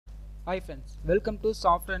Hi friends, welcome to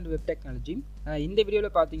Software and Web Technology. இந்த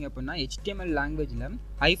வீடியோவில் பார்த்தீங்க அப்படின்னா HTML லாங்குவேஜில்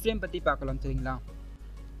iframe பற்றி பார்க்கலாம் சரிங்களா.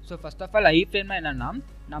 So first of all iframe என்னென்னா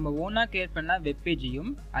நம்ம ஓனாக கிரியேட் பண்ண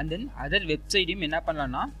வெப்பேஜையும் அண்ட் தென் அதர் வெப்சைட்டையும் என்ன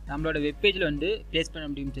பண்ணலாம்னா நம்மளோட வெப்பேஜில் வந்து ப்ளேஸ் பண்ண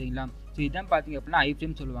முடியும் சரிங்களா. ஸோ இதுதான் பார்த்தீங்க அப்படின்னா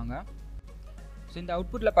iframe சொல்லுவாங்க. ஸோ இந்த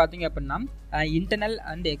அவுட்புட்டில் பார்த்தீங்க அப்படின்னா internal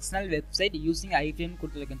and external website using iframe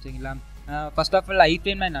கொடுத்துருக்கேன் சரிங்களா. ஃபர்ஸ்ட் ஆஃப் ஆல்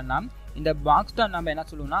iframe என்னென்னா இந்த பாக்ஸ் தான் நம்ம என்ன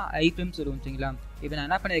சொல்லுவோம்னா iframe சொல்லுவோம் சரிங்களா. இப்போ நான்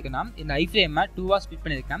என்ன பண்ணியிருக்கேன்னா இந்த iframe டூவாக ஸ்பிட்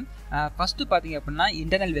பண்ணியிருக்கேன். ஃபஸ்ட்டு பார்த்தீங்க அப்படின்னா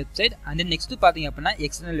internal website and then next பார்த்தீங்க அப்படின்னா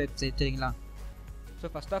எக்ஸ்டர்னல் வெப்சைட் சரிங்களா. ஸோ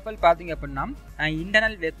ஃபஸ்ட் ஆஃப் ஆல் பார்த்தீங்க அப்படின்னா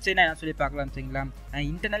இன்டர்னல் வெப்சைட்னா என்ன சொல்லி பார்க்கலாம் சரிங்களா.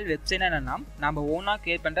 இன்டர்னல் வெப்சைட்னா என்னென்னா நம்ம ஓனாக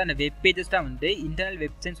கிரியேட் பண்ணுற அந்த வெப் பேஜஸ் தான் வந்து இன்டர்னல்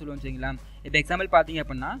வெப்சைட் சொல்லுவோம் சரிங்களா. இப்போ எக்ஸாம்பிள் பார்த்தீங்க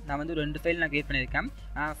அப்படின்னா நான் வந்து 2 ஃபைல் நான் கிரியேட் பண்ணியிருக்கேன்.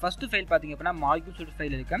 ஃபஸ்ட்டு ஃபைல் பார்த்தீங்க அப்படின்னா மார்க்யூ சொல்லிட்டு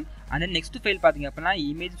ஃபைல் இருக்குது அண்ட் தென் நெக்ஸ்ட் ஃபைல் பார்த்தீங்க அப்படின்னா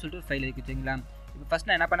இமேஜ் சொல்லிட்டு ஃபைல் இருக்குது சரிங்களா. இப்போ ஃபஸ்ட்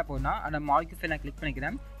நான் என்ன பண்ண போகிறேன்னா அந்த மார்க்யூ ஃபைல் நான் கிளிக்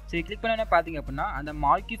பண்ணிக்கிறேன். சரி கிளிக் பண்ணோன்னே பார்த்தீங்க அப்படின்னா அந்த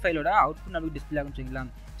மார்க்யூ ஃபைலோட அவுட்புட் நமக்கு டிஸ்பிளே ஆகும் சரிங்களா.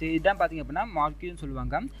 ஸோ இதுதான் பார்த்தீங்க அப்படின்னா மார்க்யூன்னு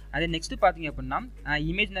சொல்லுவாங்க. அது நெக்ஸ்ட்டு பார்த்தீங்க அப்படின்னா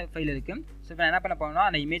இமேஜ் ஃபைல் இருக்குது. ஸோ இப்போ நான் என்ன பண்ண போகிறேன்னா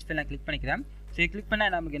அந்த இமேஜ் ஃபைல் நான் கிளிக் பண்ணிக்கிறேன். சரி கிளிக்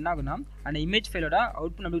பண்ணால் நமக்கு என்ன ஆகும்னா அந்த இமேஜ் ஃபைலோட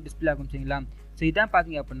அவுட்புட் நமக்கு டிஸ்பிளே ஆகும் சரிங்களா. ஸோ இதுதான்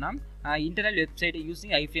பார்த்தீங்க அப்படின்னா இன்டர்னல் வெப்சைட்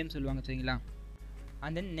யூஸிங் iframe சொல்லுவாங்க சரிங்களா.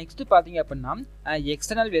 அண்ட் தென் நெக்ஸ்ட்டு பார்த்தீங்க அப்படின்னா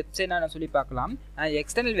எக்ஸ்டர்னல் வெப்சைட்னா நான் சொல்லி பார்க்கலாம்.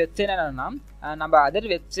 எக்ஸ்டர்னல் வெப்சைட் என்னன்னா நம்ம அதர்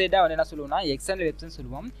வெப்சைட்டாக வந்து என்ன சொல்லுவோம்னா எக்ஸ்டர்னல் வெப்சைட்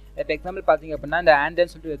சொல்லுவோம். இப்போ எக்ஸாம்பிள் பார்த்தீங்க அப்படின்னா இந்த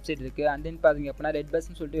ஆண்ட்ராய்ட் சொல்லிட்டு வெப்சைட் இருக்குது அண்ட் தென் பார்த்தீங்க அப்படின்னா ரெட்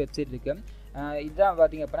பஸ்ன்னு சொல்லிட்டு வெப்சைட் இருக்குது. இதுதான்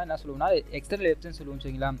பார்த்தீங்க அப்படின்னா என்ன சொல்லுவோம்னா எக்ஸ்டர்னல் வெப்சைட் சொல்லுவோம்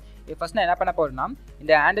சரிங்களா. இப்போ ஃபஸ்ட் நான் என்ன பண்ண போகிறேன்னா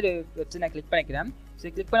இந்த ஆண்ட்ராய்டு வெப்சைட் நான் கிளிக் பண்ணிக்கிறேன்.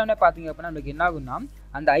 ஸோ கிளிக் பண்ணோன்னே பார்த்தீங்க அப்படின்னா நம்மளுக்கு என்ன ஆகும்னா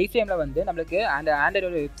அந்த iframe வந்து நம்மளுக்கு அந்த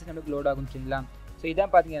ஆண்ட்ராய்டோட வெப்சைட் நம்மளுக்கு லோட் ஆகும் சரிங்களா. ஸோ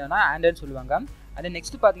இதான் பார்த்தீங்கன்னா ஆண்ட்ராய்டு சொல்லுவாங்க. அது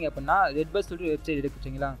நெக்ஸ்ட் பார்த்தீங்க அப்படின்னா ரெட் பஸ் சொல்லிட்டு வெப்சைட் இருக்குது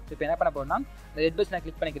சரிங்களா. ஸோ இப்போ என்ன பண்ண போகிறோம்னா அந்த ரெட் பஸ் நான்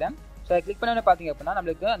கிளிக் பண்ணிக்கிறேன். ஸோ அதை கிளிக் பண்ணோன்னே பார்த்தீங்க அப்படின்னா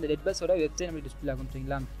நம்மளுக்கு அந்த ரெட் பஸ்ஸோட வெப்சைட் நம்மளுக்கு டிஸ்பிளே ஆகும்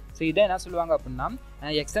சரிங்களா. ஸோ இதை என்ன சொல்லுவாங்க அப்படின்னா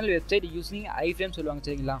எக்ஸ்டர்னல் வெப்சைட் யூஸிங் iframe சொல்லுவாங்க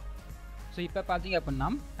சரிங்களா. ஸோ இப்போ பார்த்தீங்க அப்படின்னா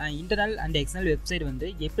இன்டர்னல் அண்ட் எக்ஸ்டர்னல் வெப்சைட் வந்து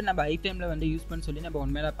எப்படி நம்ம iframe வந்து யூஸ் பண்ண சொல்லி நம்ம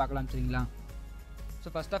உண்மையாக பார்க்கலாம் சரிங்களா.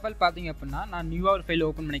 ஸோ ஃபஸ்ட் ஆஃப் ஆல் பார்த்தீங்க அப்படின்னா நான் நியூவாக ஒரு ஃபைல்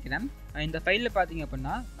ஓப்பன் பண்ணிக்கிறேன். இந்த ஃபைலில் பார்த்தீங்க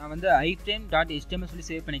அப்படின்னா நான் வந்து iframe.html சொல்லி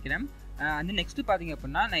சேவ் பண்ணிக்கிறேன். அண்ட் நெக்ஸ்ட்டு பார்த்தீங்க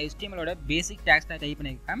அப்படின்னா நான் HTMLோட பேசிக் டேக்ஸ் நான் டைப்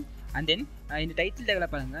பண்ணியிருக்கேன். அண்ட் தென் இந்த டைட்டில்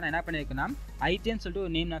டேக்கில் பாருங்கள் நான் என்ன பண்ணியிருக்கேன்னா iframe சொல்லிட்டு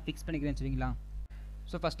ஒரு நேம் நான் ஃபிக்ஸ் பண்ணிக்கிறேன் சரிங்களா.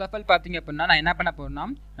 ஸோ ஃபஸ்ட் ஆஃப் ஆல் பார்த்தீங்க அப்படின்னா நான் என்ன பண்ண போகிறேன்னா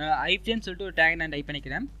iframe சொல்லிட்டு ஒரு டேக் நான் டைப்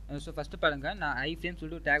பண்ணிக்கிறேன். ஸோ ஃபஸ்ட்டு பாருங்கள் நான் iframe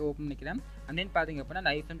சொல்லிட்டு ஒரு டேக் ஓப்பன் பண்ணிக்கிறேன். அண்ட் தென் பார்த்தீங்க அப்படின்னா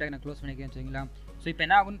அந்த iframe டேக் நான் க்ளோஸ் பண்ணிக்கிறேன் சரிங்களா. ஸோ இப்போ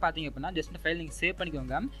என்ன ஆகும்னு பார்த்தீங்க அப்படின்னா ஜஸ்ட் ஃபைல் நீங்கள் சேவ்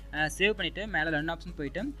பண்ணிக்கோங்க. சேவ் பண்ணிவிட்டு மேலே ரன் ஆப்ஷன்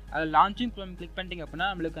போயிட்டு அதில் லான்ச்சிங் கிளிக் பண்ணிட்டீங்க அப்படின்னா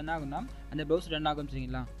நம்மளுக்கு என்ன ஆகும்னா அந்த ப்ரௌசர் ரன் ஆகும்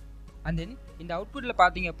சரிங்களா. அண்ட் தென் இந்த அவுட்புட்டில்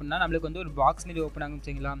பார்த்தீங்க அப்படின்னா நம்மளுக்கு வந்து ஒரு பாக்ஸ் மீது ஓப்பன் ஆகும்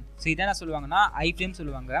சரிங்களா. ஸோ இதை என்ன சொல்லுவாங்கன்னா iframe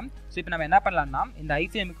சொல்லுவாங்க. ஸோ இப்போ நம்ம என்ன பண்ணலாம்னா இந்த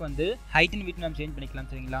iframeக்கு வந்து ஹைட் அண்ட் விட்த் நம்ம சேஞ்ச் பண்ணிக்கலாம்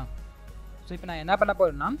சரிங்களா. ஸோ இப்போ நான் என்ன பண்ண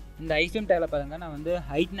போகிறேன்னா இந்த iframe டேக்கில் பாருங்கள் நான் வந்து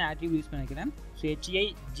ஹைட்னு ஆட்ரிபியூட் யூஸ் பண்ணிக்கிறேன். So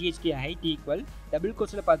HEIGHT height equal double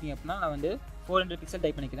கோட்ஸில் பார்த்தீங்க அப்படின்னா நான் வந்து 400 பிக்சல்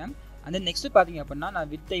டைப் பண்ணிக்கிறேன். அந்த நெக்ஸ்ட்டு பார்த்தீங்க அப்படின்னா நான்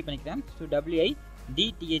வித் டைப் பண்ணிக்கிறேன். So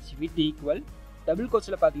WIDTH with equal double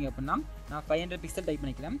கோட்ஸில் பார்த்தீங்க அப்படின்னா நான் 500 பிக்சல் டைப்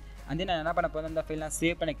பண்ணிக்கிறேன். அந்த நான் என்ன பண்ண போகிறேன் அந்த ஃபைல் நான்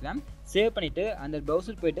சேவ் பண்ணிக்கிறேன். சேவ் பண்ணிவிட்டு அந்த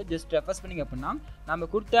ப்ரௌசர் போய்ட்டு ஜஸ்ட் ரெஃபர்ஸ் பண்ணிங்க அப்படின்னா நம்ம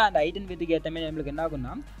கொடுத்த அந்த ஹைட் அண்ட் வித்துக்கு ஏற்ற மாதிரி நம்மளுக்கு என்ன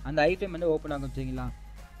ஆகும்னா அந்த iframe வந்து ஓப்பன் ஆகும் சரிங்களா.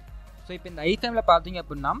 ஸோ இப்போ இந்த iframeல பார்த்தீங்க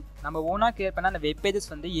அப்படின்னா நம்ம ஓனாக கிரியேட் பண்ண அந்த வெப்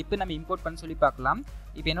பேஜஸ் வந்து எப்போ நம்ம இம்போர்ட் பண்ண சொல்லி பார்க்கலாம்.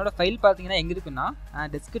 இப்போ என்னோடய ஃபைல் பார்த்தீங்கன்னா எங்கே இருக்குன்னா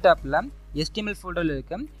டெஸ்க்டாப்பில் HTML ஃபோல்டரில்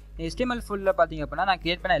இருக்குது. HTML ஃபோல்டரில் பார்த்தீங்க அப்படின்னா நான்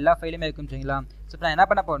கிரியேட் பண்ண எல்லா ஃபைலுமே இருக்கும் சரிங்களா. ஸோ இப்போ நான் என்ன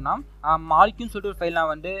பண்ண போகிறேன்னா மார்க்யூன்னு சொல்லிட்டு ஒரு ஃபைல் நான்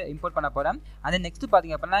வந்து இம்போர்ட் பண்ண போகிறேன். அந்த நெக்ஸ்ட்டு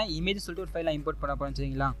பார்த்தீங்க அப்படின்னா இமேஜ் சொல்லிட்டு ஒரு ஃபைல் நான் இம்போர்ட் பண்ண போகிறேன்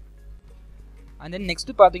சரிங்களா. அண்ட் தென்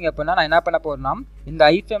நெக்ஸ்ட்டு பார்த்தீங்க அப்படின்னா நான் என்ன பண்ண போகிறேன்னா இந்த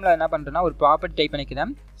iframeல என்ன பண்ணுறேன்னா ஒரு ப்ராப்பர்ட்டி டைப்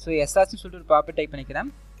பண்ணிக்கிறேன். ஸோ SRCன்னு சொல்லிட்டு ஒரு ப்ராப்பர்ட்டி டைப் பண்ணிக்கிறேன்.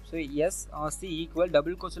 ஸோ SRC ஈக்குவல்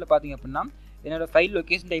டபுள் கோட்ஸில் பார்த்தீங்க அப்படின்னா என்னோடய ஃபைல்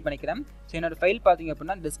லொக்கேஷன் டைப் பண்ணிக்கிறேன். ஸோ என்னோடய ஃபைல் பார்த்தீங்க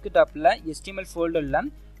அப்படின்னா டெஸ்க்டாப்பில் HTML ஃபோல்டரில்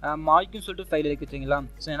மார்க்யூன்னு சொல்லிட்டு ஃபைல் இருக்குது சரிங்களா.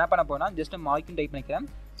 ஸோ என்ன பண்ண போகிறேன்னா ஜஸ்ட் மார்க்யூ டைப் பண்ணிக்கிறேன்.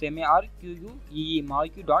 ஸோ MARQUEE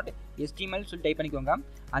marquee.html சொல்லி டைப் பண்ணிக்கோங்க.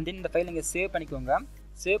 அண்ட் தென் இந்த ஃபைல் நீங்கள் சேவ் பண்ணிக்கோங்க.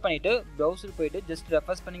 சேவ் பண்ணிவிட்டு ப்ரௌசர் போய்ட்டு ஜஸ்ட்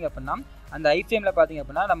ரெஃபர்ஸ் பண்ணிங்க அப்படின்னா அந்த iframeல பார்த்தீங்க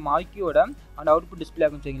அப்படின்னா நம்ம மார்க்யூவோட அந்த அவுட்புட் டிஸ்பிளே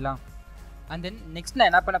ஆகும் சரிங்களா. அண்ட் தென் நெக்ஸ்ட்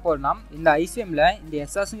நான் என்ன பண்ண போகிறேன்னா இந்த iframeல இந்த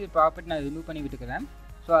SRC ப்ராப்பர்ட்டி நான் ரிமூவ் பண்ணி விட்டுக்கிறேன்.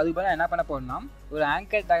 ஸோ அதுக்கு பதிலாக என்ன பண்ண போகிறேன்னா ஒரு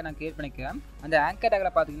ஆங்கர் டேக் நான் கிரியேட் பண்ணிக்கிறேன். அந்த ஆங்கர்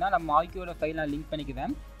டேக்கில் பார்த்தீங்கன்னா நம்ம மார்க்யூவோட ஃபைல் நான் லிங்க்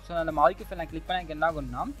பண்ணிக்கிறேன். ஸோ அந்த மார்க்யூ ஃபைல் நான் கிளிக் பண்ண என்ன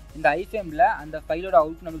ஆகும்னா இந்த iframeல அந்த ஃபைலோட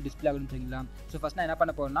அவுட் நமக்கு டிஸ்பிளே ஆகும் சரிங்களா. ஸோ ஃபஸ்ட் நான் என்ன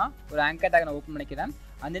பண்ண போகிறேன்னா ஒரு ஆங்கர் டேக் நான் ஓப்பன் பண்ணிக்கிறேன்.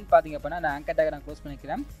 அண்ட் தென் பார்த்தீங்க அப்படின்னா அந்த ஆங்கர் டேக் நான் க்ளோஸ்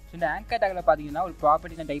பண்ணிக்கிறேன். ஸோ இந்த ஆங்கர் டேக்கில் பார்த்தீங்கன்னா ஒரு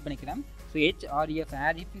ப்ராப்பர்ட்டி நான் டைப் பண்ணிக்கிறேன். ஸோ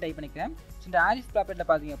arifன்னு டைப் பண்ணிக்கிறேன். ஸோ இந்த arif ப்ராப்பர்ட்டியில்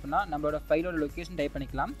பார்த்தீங்க அப்படின்னா நம்மளோட ஃபைலோட லொக்கேஷன் டைப்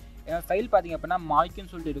பண்ணிக்கலாம். ஃபைல் பார்த்தீங்க அப்படின்னா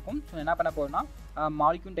மார்க்யூன்னு சொல்லிட்டு இருக்கும். ஸோ என்ன பண்ண போகிறேன்னா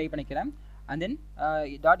மார்க்யூன்னு டைப் பண்ணிக்கிறேன். அண்ட் தென்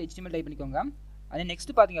 .html டைப் பண்ணிக்கோங்க. அது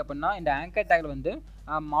நெக்ஸ்ட்டு பார்த்தீங்க அப்படின்னா இந்த ஆங்கர் டேக்கில் வந்து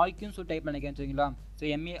மார்க்யூன்னு சொல்லி டைப் பண்ணிக்கிறேன் சரிங்களா. ஸோ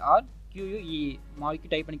MARQUE மார்க்யூ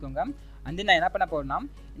டைப் பண்ணிக்கோங்க. அண்ட் தென் நான் என்ன பண்ண போகிறேன்னா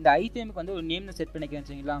இந்த ஐஃப்ரேமுக்கு வந்து ஒரு நேம் செட் பண்ணிக்கிறேன்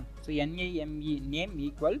சரிங்களா. So NAME name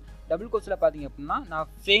equal double கோட்ஸில் பார்த்தீங்க அப்படின்னா நான்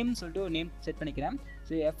ஃப்ரேம்னு சொல்லிட்டு ஒரு நேம் செட் பண்ணிக்கிறேன்.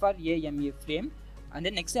 So FRAME frame. And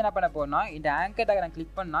then next என்ன பண்ண போகிறேன்னா இந்த ஆங்கர் டேக் நான்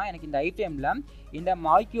கிளிக் பண்ணால் எனக்கு இந்த ஐஃப்ரேமில் இந்த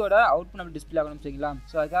மாலிக்யூலோட அவுட்புட் நம்ம டிஸ்பிளே ஆகணும் சரிங்களா.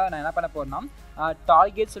 ஸோ அதுக்காக நான் என்ன பண்ண போகிறேன்னா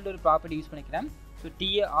டார்கெட் சொல்லிட்டு ஒரு ப்ராப்பர்ட்டி யூஸ் பண்ணிக்கிறேன். So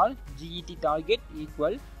TARGET target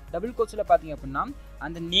equal double கோட்ஸில் பார்த்தீங்க அப்படின்னா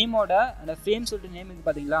அந்த நேமோட அந்த ஃப்ரேம் சொல்லிட்டு நேம் இருக்குது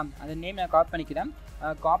பார்த்தீங்களா, அந்த நேம் நான் காப்பி பண்ணிக்கிறேன்.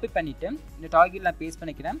 காப்பி பண்ணிவிட்டு இந்த டார்கெட் நான் பேஸ்ட்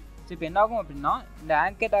பண்ணிக்கிறேன். ஸோ இப்போ என்ன ஆகும் அப்படின்னா இந்த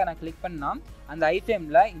ஆங்கர் டேக் நான் கிளிக் பண்ணால் அந்த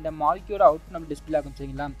ஐஃப்ரேமில் இந்த மாலிக்யூலோட அவுட்புட் நம்ம டிஸ்பிளே ஆகும்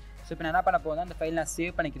சரிங்களா. ஸோ இப்போ நான் என்ன பண்ண போகிறேன் அந்த ஃபைல் நான்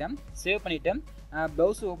சேவ் பண்ணிக்கிறேன். சேவ் பண்ணிவிட்டு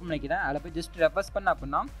ப்ரௌசர் ஓப்பன் பண்ணிக்கிறேன். அதில் போய் ஜஸ்ட் ரெஃபர்ஸ் பண்ண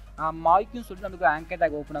அப்படின்னா மாலிக்யூல்னு சொல்லிட்டு நமக்கு ஆங்கர்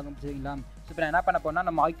டேக் ஓப்பன் ஆகும் சரிங்களா. ஸோ இப்போ நான் என்ன பண்ண போகிறேன்னா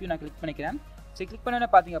அந்த மாலிக்யூல் நான் கிளிக் பண்ணிக்கிறேன். ஸோ கிளிக் பண்ண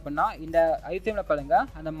பார்த்தீங்க அப்படின்னா இந்த ஐஃப்ரேமில் பாருங்கள்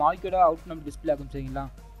அந்த மாலிக்யூலோட அவுட்புட் நம்ம டிஸ்பிளே ஆகும் சரிங்களா.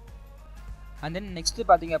 அண்ட் தென் நெக்ஸ்ட்டு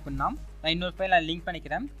பார்த்தீங்க அப்படின்னா நான் இன்னொரு ஃபைல் நான் லிங்க்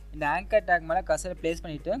பண்ணிக்கிறேன். இந்த ஆங்கர் டேக் மேலே கர்சரை ப்ளேஸ்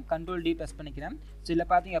பண்ணிவிட்டு Ctrl D ப்ரெஸ் பண்ணிக்கிறேன். ஸோ இதில்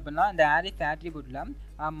பார்த்தீங்க அப்படின்னா இந்த ஆரிஃப் ஆட்ரிபியூட்டில்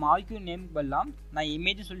மாலிக்யூல் நேம் பதிலாக நான்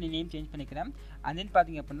இமேஜ் சொல்லி நேம் சேஞ்ச் பண்ணிக்கிறேன். அண்ட் தென்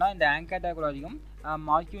பார்த்தீங்க அப்படின்னா இந்த ஆங்கர் டேக் வரையும்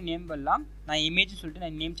மாலிக்யூல் நேம் பதிலாக நான் இமேஜ் சொல்லிட்டு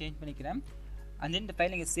நான் நேம் சேஞ்ச் பண்ணிக்கிறேன். அண்ட் தென் இந்த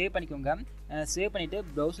ஃபைல் நீங்கள் சேவ் பண்ணிக்கோங்க. சேவ் பண்ணிவிட்டு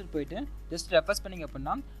ப்ரௌசர் போய்ட்டு ஜஸ்ட் ரெஃபர்ஸ் பண்ணிங்க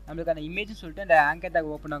அப்படின்னா நம்மளுக்கு அந்த இமேஜ்னு சொல்லிட்டு அந்த ஆங்கர் டேக்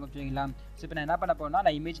ஓப்பன் ஆகும் சரிங்களா. ஸோ இப்போ நான் என்ன பண்ண போகிறேன்னா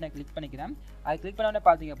அந்த இமேஜ் நான் கிளிக் பண்ணிக்கிறேன். அது கிளிக் பண்ணோன்னே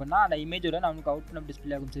பார்த்தீங்க அப்படின்னா அந்த இமேஜோட நம்மளுக்கு அவுட் பண்ண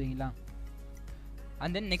டிஸ்பிளே ஆகும் சரிங்களா.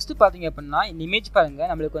 அண்ட் தென் நெக்ஸ்ட்டு பார்த்தீங்க அப்படின்னா இந்த இமேஜ் பாருங்கள்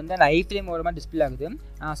நம்மளுக்கு வந்து அந்த ஐஃப்ரேம் மூலமாக டிஸ்பிளே ஆகுது.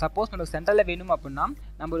 சப்போஸ் நம்மளுக்கு சென்டரில் வேணும் அப்படின்னா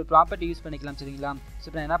நம்ம ஒரு ப்ராப்பர்ட்டி யூஸ் பண்ணிக்கலாம் சரிங்களா. ஸோ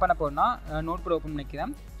இப்போ நான் என்ன பண்ண போகிறேன்னா நோட் பேட் ஓப்பன்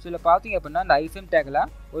பண்ணிக்கிறேன். ஸோ இதில் பார்த்தீங்க அப்படின்னா இந்த ஐஃப்ரேம் டேக்கில்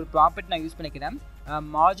ஒரு ப்ராப்பர்ட்டி நான் யூஸ் பண்ணிக்கிறேன்.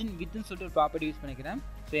 மார்ஜின் வித்னு சொல்லிட்டு ஒரு ப்ராப்பர்ட்டி யூஸ் பண்ணிக்கிறேன்.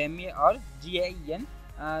 So MARGIN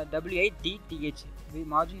WITTH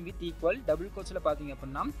margin with equal double கோட்ஸில் பார்த்தீங்க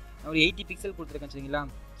அப்படின்னா ஒரு 80 பிக்சல் கொடுத்துருக்கேன் சரிங்களா.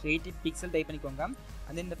 ஸோ 80 பிக்சல் டைப் பண்ணிக்கோங்க.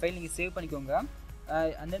 அந்த இந்த ஃபைல் நீங்கள் சேவ் பண்ணிக்கோங்க.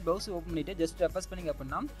 அண்ட் தென் ப்ரௌசர் ஓப்பன் பண்ணிவிட்டு ஜஸ்ட் ரெஃபர்ஸ் பண்ணிங்க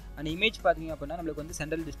அப்படின்னா அந்த இமேஜ் பார்த்தீங்க அப்படின்னா நம்மளுக்கு வந்து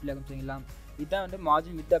சென்ட்ரல் டிஸ்பிளே ஆகும் சரிங்களா. இதுதான் வந்து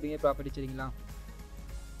மார்ஜின் வித் அப்படிங்கிற ப்ராப்பர்ட்டி சரிங்களா.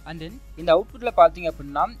 அண்ட் தென் இந்த அவுட்புட்டில் பார்த்தீங்க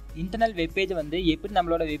அப்படின்னா இன்டர்னல் வெப்பேஜை வந்து எப்படி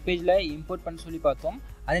நம்மளோட வெப்பேஜில் இம்போர்ட் பண்ண சொல்லி பார்த்தோம்.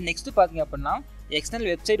 அது நெக்ஸ்ட்டு பார்த்தீங்க அப்படின்னா எக்ஸ்டர்னல்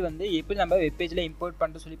வெப்சைட் வந்து எப்படி நம்ம வெப்பேஜில் இம்போர்ட்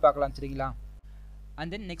பண்ணிட்டு சொல்லி பார்க்கலாம் சரிங்களா.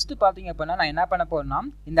 அண்ட் தென் நெக்ஸ்ட்டு பார்த்தீங்க அப்படின்னா நான் என்ன பண்ண போகிறேன்னா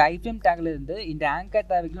இந்த ஐஃப்ரேம் டேக்லேருந்து இந்த ஆங்கர்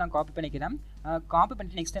டேக்கு நான் காப்பி பண்ணிக்கிறேன். காப்பி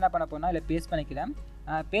பண்ணிட்டு நெக்ஸ்ட் என்ன பண்ண போகிறேன்னா இதில் பேஸ்ட் பண்ணிக்கிறேன்.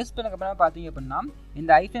 பேஸ்ட் பண்ணக்கப்புறமா பார்த்தீங்க அப்படின்னா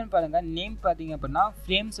இந்த ஐஃப்ரேம் பாருங்கள் நேம் பார்த்தீங்க அப்படின்னா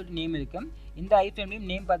ஃப்ரேம் சொல்லிட்டு நேம் இருக்குது. இந்த ஐஃப்ரேம்லேயும்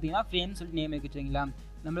நேம் பார்த்தீங்கன்னா ஃப்ரேம் சொல்லிட்டு நேம் இருக்குது சரிங்களா.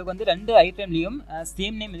 நம்மளுக்கு வந்து ரெண்டு ஐஃப்ரேம்லேயும்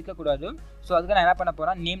சேம் நேம் இருக்கக்கூடாது. ஸோ அதுக்கு நான் என்ன பண்ண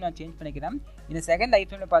போகிறேன் நேம் நான் சேஞ்ச் பண்ணிக்கிறேன். இந்த செகண்ட்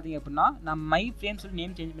ஐஃப்ரேமில் பார்த்தீங்க அப்படின்னா நான் மை ஃப்ரேம் சொல்லி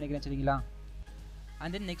நேம் சேஞ்ச் பண்ணிக்கிறேன் சரிங்களா.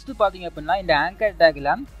 அண்ட் தென் நெக்ஸ்ட்டு பார்த்தீங்க அப்படின்னா இந்த ஆங்கர்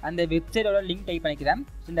டேக்கில் அந்த வெப்சைட்டோட லிங்க் டைப் பண்ணிக்கிறேன்.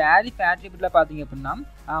 ஸோ இந்த ஆரிஃப் ஆட்ரிபியூட்டில் பார்த்தீங்க அப்படின்னா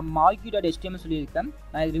molecule.html சொல்லியிருக்கேன்.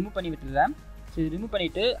 நான் இது ரிமூவ் பண்ணி விட்டுறேன். ஸோ இது ரிமூவ்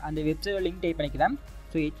பண்ணிவிட்டு அந்த வெப்சைட்டோட லிங்க் டைப் பண்ணிக்கிறேன்.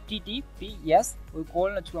 ஸோ HTTPS ஒரு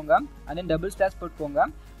கோல்னு வச்சுக்கோங்க. அண்ட் தென் டபுள் ஸ்லாஷ் போட்டுக்கோங்க.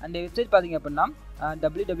 அந்த வெப்சைட் பார்த்தீங்க அப்படின்னா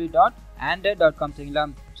www.android.com சரிங்களா.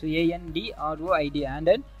 ஸோ ANDROID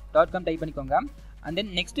android.com டைப் பண்ணிக்கோங்க. அண்ட்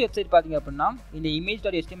தென் நெக்ஸ்ட் வெப்சைட் பார்த்தீங்க அப்படின்னா இந்த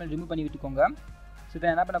image.html ரிமூவ் பண்ணி விட்டுக்கோங்க. ஸோ இப்போ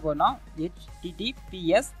என்ன பண்ண போகிறோன்னா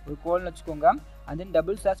HTTPS ஒரு கோல்னு வச்சுக்கோங்க. அண்ட் தென்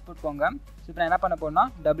டபுள் ஸ்லாஷ் போட்டுக்கோங்க. ஸோ இப்போ நான் என்ன பண்ண போகிறேன்னா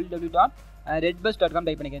www.redbus.com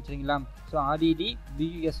டைப் பண்ணிக்கிறேன் சரிங்களா. ஸோ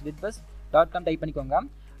REDBUS redbus.com டைப் பண்ணிக்கோங்க.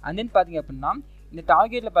 அண்ட் தென் பார்த்தீங்க அப்படின்னா இந்த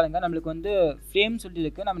டார்கெட்டில் பாருங்கள் நம்மளுக்கு வந்து ஃப்ரேம் சொல்லிட்டு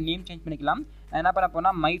இருக்குது. நம்ம நேம் சேஞ்ச் பண்ணிக்கலாம். நான் என்ன பண்ண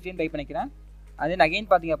போனால் மை ஃப்ரேம் டைப் பண்ணிக்கிறேன். அது அகைன்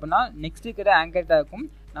பார்த்தீங்க அப்படின்னா நெக்ஸ்ட் இருக்கிற ஆங்கர் டேக்கும்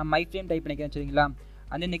நான் மை ஃப்ரேம் டைப் பண்ணிக்கிறேன் சரிங்களா.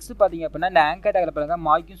 அந்த நெக்ஸ்ட் பார்த்தீங்க அப்படின்னா இந்த ஆங்கர் டேக்கில் பாருங்கள்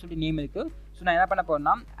மார்க்னு சொல்லி நேம் இருக்குது. ஸோ நான் என்ன பண்ண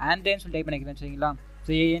போகிறேன்னா ஆண்ட்ராய்டுன்னு சொல்லி டைப் பண்ணிக்கிறேன் சரிங்களா.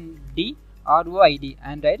 So ANDROID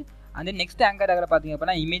Android. அந்த நெக்ஸ்ட் ஆங்கர் டேக்கில் பார்த்தீங்க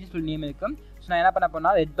அப்படின்னா இமேஜ் சொல்லி நேம் இருக்குது. ஸோ நான் என்ன பண்ண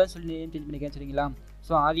போனால் ரெட்பஸ் சொல்லி நேம் சேஞ்ச் பண்ணிக்கிறேன் சரிங்களா.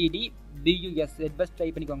 ஸோ REDBUS ரெட்பஸ்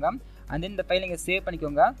டைப் பண்ணிக்கோங்க. அந்த இந்த ஃபைல் நீங்கள் சேவ்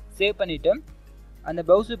பண்ணிக்கோங்க. சேவ் பண்ணிவிட்டு அந்த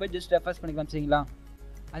ப்ரௌசர் போய் ஜஸ்ட் ரெஃபர்ஸ் பண்ணிக்கலாம் சரிங்களா.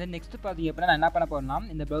 அது நெக்ஸ்ட் பார்த்தீங்க அப்படின்னா நான் என்ன பண்ண போகிறேன்னா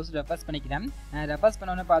இந்த ப்ரௌசர் ரெஃபர்ஸ் பண்ணிக்கிறேன். ரெஃபர்ஸ்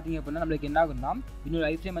பண்ணோன்னே பார்த்தீங்க அப்படின்னா நம்மளுக்கு என்ன ஆகும்னா இன்னொரு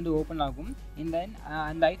ஐஃப்ரேம் வந்து ஓப்பன் ஆகும்.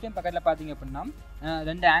 அந்த ஐஃப்ரேம் பக்கத்தில் பார்த்தீங்க அப்படின்னா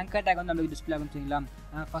ரெண்டு ஆங்கர் டேக் வந்து நம்மளுக்கு டிஸ்பிளே ஆகும் சரிங்களா.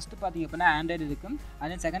 ஃபஸ்ட்டு பார்த்தீங்க அப்படின்னா ஆண்ட்ராய்டு இருக்கும்.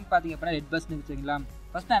 அதே செகண்ட் பார்த்தீங்க அப்படின்னா ரெட்பஸ் இருக்குது சரிங்களா.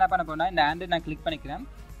 ஃபஸ்ட் நான் என்ன பண்ண போகிறேன்னா இந்த ஆண்ட்ராய்டு நான் கிளிக் பண்ணிக்கிறேன்.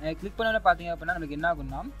 கிளிக் பண்ணோன்னே பார்த்தீங்க அப்படின்னா நம்மளுக்கு என்ன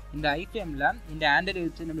ஆகும்னா இந்த ஐஃப்ரேமில் இந்த ஆண்ட்ராய்டு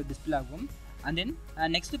வச்சு நம்மளுக்கு டிஸ்பிளே ஆகும். அண்ட் தென்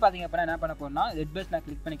நெக்ஸ்ட் பார்த்தீங்க அப்படின்னா என்ன பண்ண போகிறேன்னா ரெட்பஸ் நான்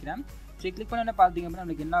கிளிக் பண்ணிக்கிறேன். சரி கிளிக் பண்ணோன்னே பார்த்தீங்க அப்படின்னா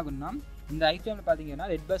நம்மளுக்கு என்ன ஆகும்னா இந்த ஐஃப்ரேமில் பார்த்தீங்கன்னா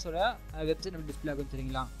ரெட்பஸோட வெப்சைட் நம்ம டிஸ்பிளே ஆகும்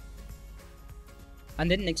சரிங்களா. அண்ட்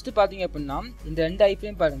தென் நெக்ஸ்ட்டு பார்த்தீங்க அப்படின்னா இந்த ரெண்டு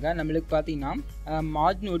ஐஃப்ரேம் பாருங்கள் நம்மளுக்கு பார்த்தீங்கன்னா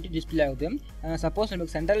மார்ஜின் ஒட்டி டிஸ்பிளே ஆகுது. சப்போஸ்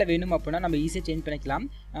நமக்கு சென்டரில் வேணும் அப்படின்னா நம்ம ஈஸியாக சேஞ்ச் பண்ணிக்கலாம்.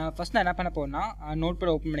 ஃபஸ்ட் நான் என்ன பண்ண போகிறேன்னா நோட்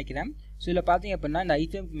பேட் ஓப்பன் பண்ணிக்கிறேன். ஸோ இதில் பார்த்தீங்க அப்படின்னா இந்த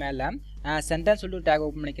ஐஃப்ரேம்க்கு மேலே சென்டர்னு சொல்லிட்டு ஒரு டேக்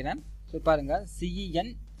ஓப்பன் பண்ணிக்கிறேன். ஸோ பாருங்கள் CENTER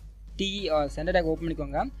சென்டர் டேக் ஓப்பன்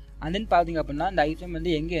பண்ணிக்கோங்க. அண்ட் தென் பார்த்தீங்க அப்படின்னா இந்த ஐஃப்ரேம்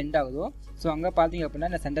வந்து எங்கே எண்ட் ஆகுதோ ஸோ அங்கே பார்த்தீங்க அப்படின்னா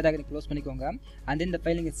இந்த சென்டர் டேக் க்ளோஸ் பண்ணிக்கோங்க. அண்ட் தென் இந்த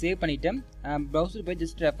ஃபைல் நீங்கள் சேவ் பண்ணிவிட்டு ப்ரௌசர் போய்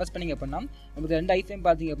ஜஸ்ட் ரெஃபர்ஸ் பண்ணிங்க அப்படின்னா நமக்கு ரெண்டு ஐஃப்ரேம்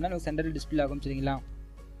பார்த்தீங்க அப்படின்னா நமக்கு சென்டரில் டிஸ்பிளே ஆகும் சரிங்களா.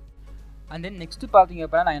 அண்ட் தென் நெக்ஸ்ட் பார்த்தீங்க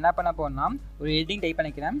அப்படின்னா நான் என்ன பண்ண போகிறேன்னா ஒரு ஹெட்டிங் டைப்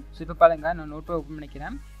பண்ணிக்கிறேன். ஸோ இப்போ பாருங்கள் நான் நோட் பேட் ஓப்பன்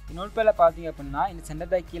பண்ணிக்கிறேன். நோட் பேடில் பார்த்தீங்க அப்படின்னா இந்த சென்டர்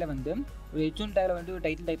டேக் கீழே வந்து ஒரு H1 டேக்கில் வந்து ஒரு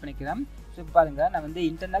டைட்டில் டைப் பண்ணிக்கிறேன். ஸோ இப்போ பாருங்கள் நான் வந்து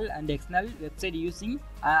internal and external website using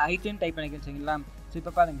iframe type பண்ணிக்கிறேன் சரிங்களா. ஸோ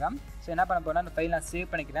இப்போ பாருங்கள் ஸோ என்ன பண்ண போகிறேன்னா அந்த ஃபைல் நான் சேவ்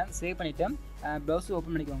பண்ணிக்கிறேன். சேவ் பண்ணிவிட்டு ப்ரௌசர்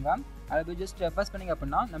ஓப்பன் பண்ணிக்கோங்க. அதை போய் ஜஸ்ட் ரெஃபர்ஸ் பண்ணிங்க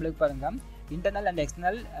அப்படின்னா நம்மளுக்கு பாருங்கள் internal and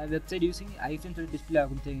external website using iframe சொல்லி டிஸ்பிளே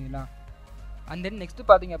ஆகும் சரிங்களா. அண்ட் தென் நெக்ஸ்ட்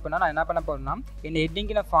பார்த்தீங்க அப்படின்னா நான் என்ன பண்ண போகிறேன்னா இந்த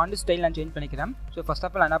ஹெட்டிங்கு நான் ஃபாண்ட் ஸ்டைல் நான் சேஞ்ச் பண்ணிக்கிறேன். ஸோ ஃபஸ்ட்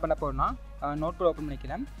ஆஃப் ஆல் நான் என்ன பண்ண போகிறேன்னா நோட் பேட் ஓப்பன்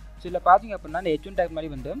பண்ணிக்கிறேன். ஸோ இதில் பார்த்தீங்க அப்படின்னா இந்த H1 டேக் மாதிரி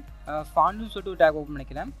வந்து ஃபாண்ட்னு சொல்லிட்டு ஒரு டேக் ஓப்பன்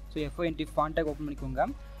பண்ணிக்கிறேன். So FONT font take open பண்ணிக்கோங்க.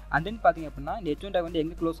 அண்ட் தென் பார்த்தீங்க அப்படின்னா இந்த H1 டேக் வந்து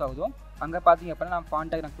எங்கே க்ளோஸ் ஆகுதோ அங்கே பார்த்தீங்க அப்படின்னா நான்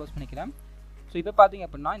ஃபாண்ட் டேக் நான் க்ளோஸ் பண்ணிக்கிறேன். ஸோ இப்போ பார்த்தீங்க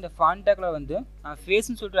அப்படின்னா இந்த ஃபாண்ட் டேக்கில் வந்து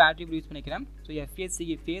ஃபேஸ்ன்னு சொல்லிட்டு ஆட்ரிபியூட் யூஸ் பண்ணிக்கிறேன். So FACE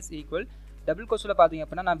face equal double கோர்ஸில் பார்த்தீங்க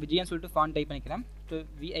அப்படின்னா நான் விஜயன்னு சொல்லிட்டு ஃபாண்ட் டைப் பண்ணிக்கிறேன். ஸோ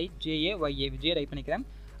VIJAYA விஜய் டைப் பண்ணிக்கிறேன்.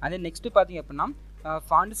 அண்ட் தென் நெக்ஸ்ட்டு பார்த்தீங்க அப்படின்னா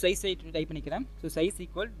ஃபாண்ட் சைஸ் டைப் பண்ணிக்கிறேன். ஸோ சைஸ்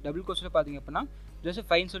ஈக்குவல் டபுள் கோர்ஸில் பார்த்தீங்க அப்படின்னா ஜஸ்ட்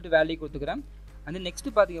 5 சொல்லிட்டு வேல்யூ கொடுத்துக்கிறேன். அண்ட் தென்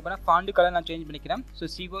நெக்ஸ்ட்டு பார்த்தீங்க அப்படின்னா ஃபாண்ட் கலர் நான் சேஞ்ச் பண்ணிக்கிறேன். So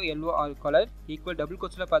COLOR colour equal double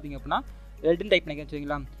கோர்ஸில் பார்த்தீங்க அப்படின்னா ரெட்னு டைப் பண்ணிக்கிறேன்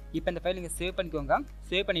சரிங்களா. இப்போ இந்த ஃபைல் நீங்கள் சேவ் பண்ணிக்கோங்க.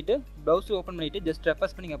 சேவ் பண்ணிவிட்டு ப்ரௌசர் ஓப்பன் பண்ணிவிட்டு ஜஸ்ட்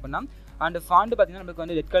ரெஃபர்ஸ் பண்ணிங்க அப்படின்னா அந்த ஃபாண்ட் பார்த்தீங்கன்னா நமக்கு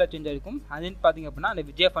வந்து ரெட் கலர் சேஞ்ச் ஆகிருக்கும். அது பார்த்தீங்க அப்படின்னா அந்த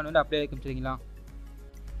விஜய் ஃபாண்ட் வந்து அப்ளை ஆகிருக்கும் சரிங்களா.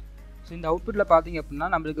 ஸோ இந்த அவுட்புட்டில் பார்த்தீங்க அப்படின்னா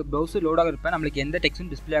நம்மளுக்கு ப்ரௌசர் லோட் ஆக இருப்பேன் நம்மளுக்கு எந்த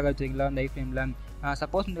டெக்ஸ்ட்டும் டிஸ்பிளே ஆகாது சரிங்களா. இந்த ஐஃப்ரேமில்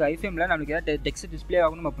சப்போஸ் இந்த ஐஃப்ரேமில் நம்மளுக்கு ஏதாவது டெக்ஸ்ட் டிஸ்பிளே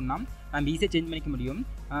ஆகணும் அப்படின்னா நம்ம ஈஸியாக சேஞ்ச் பண்ணிக்க முடியும்.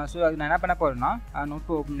 ஸோ அது நான் என்ன பண்ண போகிறேன்னா நோட்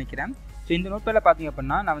பேட் ஓப்பன் பண்ணிக்கிறேன். ஸோ இந்த நோட் பேடில் பார்த்தீங்க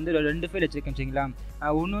அப்படின்னா நான் வந்து 2 ஃபைல் வச்சிருக்கேன் சரிங்களா.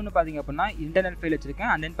 ஒன்று பார்த்தீங்க அப்படின்னா இன்டர்னல் ஃபைல் வச்சிருக்கேன்.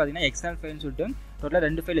 அண்ட் தென் பார்த்தீங்கன்னா எக்ஸ்டர்னல் ஃபைல்னு சொல்லிட்டு டோட்டலாக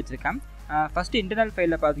 2 ஃபைல் வச்சிருக்கேன். ஃபஸ்ட்டு இன்டர்னல்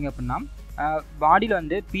ஃபைலில் பார்த்தீங்க அப்படின்னா பாடியில்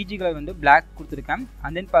வந்து PG கலர் வந்து பிளாக் கொடுத்துருக்கேன்.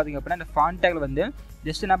 அண்ட் தென் பார்த்தீங்க அப்படின்னா இந்த ஃபாண்ட் டேக்கில் வந்து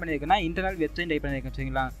ஜஸ்ட் என்ன பண்ணியிருக்கேன்னா இன்டர்னல் வெப்சைட் டைப் பண்ணியிருக்கேன்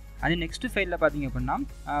சரிங்களா. அது நெக்ஸ்ட் ஃபைலில் பார்த்தீங்க அப்படின்னா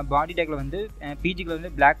பாடி டேக்கில் வந்து PG கலர்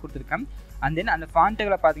வந்து பிளாக் கொடுத்துருக்கேன். அண்ட் தென் அந்த ஃபாண்ட்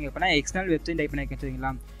டேக்கில் பார்த்தீங்க அப்படின்னா எக்ஸ்டர்னல் வெப்சைட் டைப் பண்ணியிருக்கேன்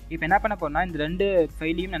சரிங்களா. இப்போ என்ன பண்ண போகிறேன்னா இந்த 2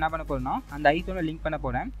 ஃபைலையும் என்ன பண்ண போகிறேன்னா அந்த ஐஃப்ரேமில் லிங்க் பண்ண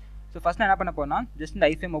போகிறேன். ஸோ ஃபஸ்ட் நான் என்ன பண்ண போகிறேன்னா ஜஸ்ட் இந்த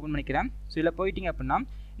ஐஃப்ரேம் ஓப்பன் பண்ணிக்கிறேன். ஸோ இதில் போயிட்டிங்க அப்படின்னா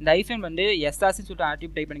இந்த ஐஃப்ரேம் வந்து SRC சொல்லிட்டு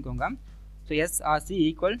ஆட்ரிபியூட் டைப் பண்ணிக்கோங்க. ஸோ SRC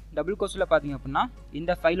ஈக்குவல் டபுள் கோர்ஸில் பார்த்தீங்க அப்படின்னா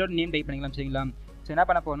இந்த ஃபைலோட நேம் டைப் பண்ணிக்கலாம் சரிங்களா. ஸோ என்ன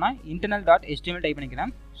பண்ண போகிறேன்னா internal.html டைப்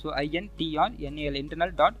பண்ணிக்கிறேன். ஸோ INTRNAL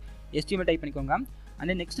internal.html டைப் பண்ணிக்கோங்க.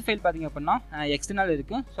 அந்த நெக்ஸ்ட் ஃபைல் பார்த்தீங்க அப்படின்னா எக்ஸ்டர்னல்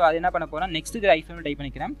இருக்குது. ஸோ அது என்ன பண்ண போகிறேன் நெக்ஸ்ட் ஐஃப்ரேமில் டைப்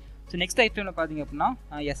பண்ணிக்கிறேன். ஸோ நெக்ஸ்ட் ஐஃப்ரேமில் பார்த்தீங்க அப்படின்னா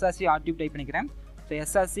SRC ஆட்ரிபியூட் டைப் பண்ணிக்கிறேன். ஸோ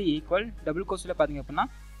SRC ஈக்குவல் டபுள் கோர்ஸில் பார்த்தீங்க அப்படின்னா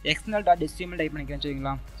external.html டைப் பண்ணிக்கிறேன்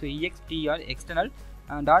சரிங்களா. ஸோ EXTR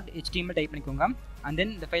external.html டைப் பண்ணிக்கோங்க. அண்ட்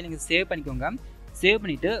தென் இந்த ஃபைல் நீங்கள் சேவ் பண்ணிக்கோங்க. சேவ்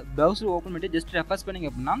பண்ணிவிட்டு ப்ரௌசர் ஓப்பன் பண்ணிட்டு ஜஸ்ட் ரெஃபர்ஸ் பண்ணிங்க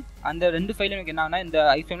அப்படின்னா அந்த 2 ஃபைலும் எனக்கு என்ன ஆகுனா இந்த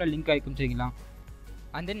ஐஃப்ரேமில் லிங்க் ஆகிக்கும் சரிங்களா.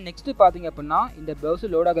 அண்ட் தென் நெக்ஸ்ட்டு பார்த்தீங்க அப்படின்னா இந்த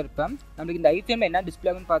ப்ரௌசர் லோடாக இருப்பேன் நம்மளுக்கு இந்த ஐஃப்ரேமில் என்ன டிஸ்பிளே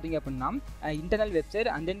ஆகும்னு பார்த்தீங்க அப்படின்னா இன்டர்னல் வெப்சைட்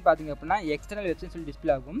அண்ட் தென் பார்த்தீங்க அப்படின்னா எக்ஸ்டர்னல் வெப்சைட் சொல்லி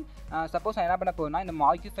டிஸ்பிளே ஆகும். சப்போஸ் நான் என்ன பண்ண போகிறேன்னா இந்த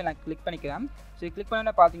மார்க்யூ ஃபைல் நான் கிளிக் பண்ணிக்கிறேன். ஸோ கிளிக்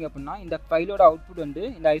பண்ண பார்த்தீங்க அப்படின்னா இந்த ஃபைலோட அவுட்புட் வந்து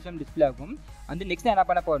இந்த ஐஃப்ரேம் டிஸ்பிளே ஆகும். வந்து நெக்ஸ்ட் நான் என்ன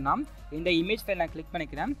பண்ண போகிறேன்னா இந்த இமேஜ் ஃபைல் நான் கிளிக்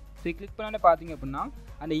பண்ணிக்கிறேன். ஸோ கிளிக் பண்ண பார்த்தீங்க அப்படின்னா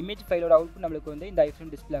அந்த இமேஜ் ஃபைலோட அவுட்புட் நம்மளுக்கு வந்து இந்த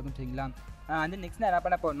ஐஃப்ரேம் டிஸ்பிளே ஆகும் சரிங்களா. வந்து நெக்ஸ்ட் நான் என்ன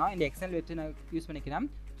பண்ண போகிறேன்னா இந்த எக்ஸ்டர்னல் வெப்சைட் நான் யூஸ் பண்ணிக்கிறேன்.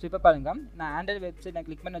 ஸோ இப்போ பாருங்கள் நான் ஆண்ட்ராய்டு வெப்சைட் நான்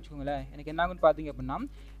கிளிக் பண்ணி வச்சுக்கோங்களேன் எனக்கு என்ன ஆகும்னு பார்த்தீங்க அப்படின்னா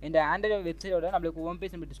இந்த ஆண்ட்ராய்டு வெப்சைட்டோட நம்மளுக்கு ஹோம்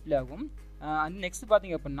பேஜ் நம்ம டிஸ்பிளே ஆகும். அந்த நெக்ஸ்ட்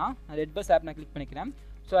பார்த்தீங்க அப்படின்னா ரெட் பஸ் ஆப் நான் கிளிக் பண்ணிக்கிறேன்.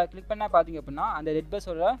 ஸோ அதை கிளிக் பண்ணால் பார்த்தீங்க அப்படின்னா அந்த ரெட்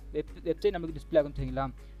பஸ்ஸோட வெப்சைட் நமக்கு டிஸ்பிளே ஆகும் சரிங்களா.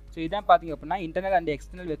 ஸோ இதான் பார்த்தீங்க அப்படின்னா internal and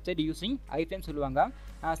external website using iframe சொல்லுவாங்க.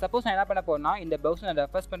 சப்போஸ் நான் என்ன பண்ண போகிறேன்னா இந்த ப்ரௌசர் நான்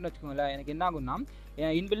ரெஃபர்ஸ் பண்ணி வச்சுக்கோங்களேன் எனக்கு என்ன ஆகும்னா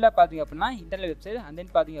இன்பில்டாக பார்த்தீங்க அப்படின்னா இன்டர்னல் வெப்சைட் அண்ட்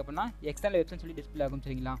தென் பார்த்தீங்க அப்படின்னா எக்ஸ்டர்னல் வெப்சைட் சொல்லி டிஸ்பிளே ஆகும்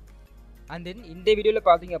சரிங்களா. அண்ட் தென் இந்த வீடியோவில்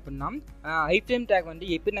பார்த்தீங்க அப்படின்னா ஐஃப்ரேம் டேக் வந்து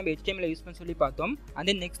எப்படி நம்ம HTML யூஸ் பண்ணி சொல்லி பார்த்தோம். அண்ட்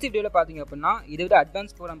தென் நெக்ஸ்ட் வீடியோவில் பார்த்தீங்க அப்படின்னா இதை விட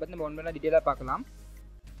அட்வான்ஸ் ப்ரோக்ராம் பற்றி நம்ம 1 டீட்டெயிலாக பார்க்கலாம்.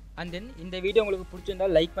 அண்ட் தென் இந்த வீடியோ உங்களுக்கு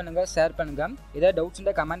பிடிச்சிருந்தால் லைக் பண்ணுங்கள் ஷேர் பண்ணுங்கள் ஏதாவது டவுட்ஸ்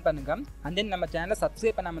இருந்தால் கமெண்ட் பண்ணுங்கள். அண்ட் தென் நம்ம சேனலை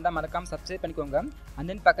சப்ஸ்கிரைப் பண்ணாமல் இருந்தால் மறக்காமல் சப்ஸ்கிரைப் பண்ணிக்கோங்க. அண்ட்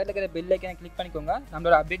தென் பக்கத்தில் இருக்கிற பெல் ஐக்கனை கிளிக் பண்ணிக்கோங்க.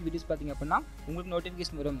 நம்மளோட அப்டேட் வீடியோஸ் பார்த்தீங்க அப்படின்னா உங்களுக்கு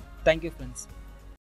நோட்டிஃபிகேஷன் வரும். Thank you friends.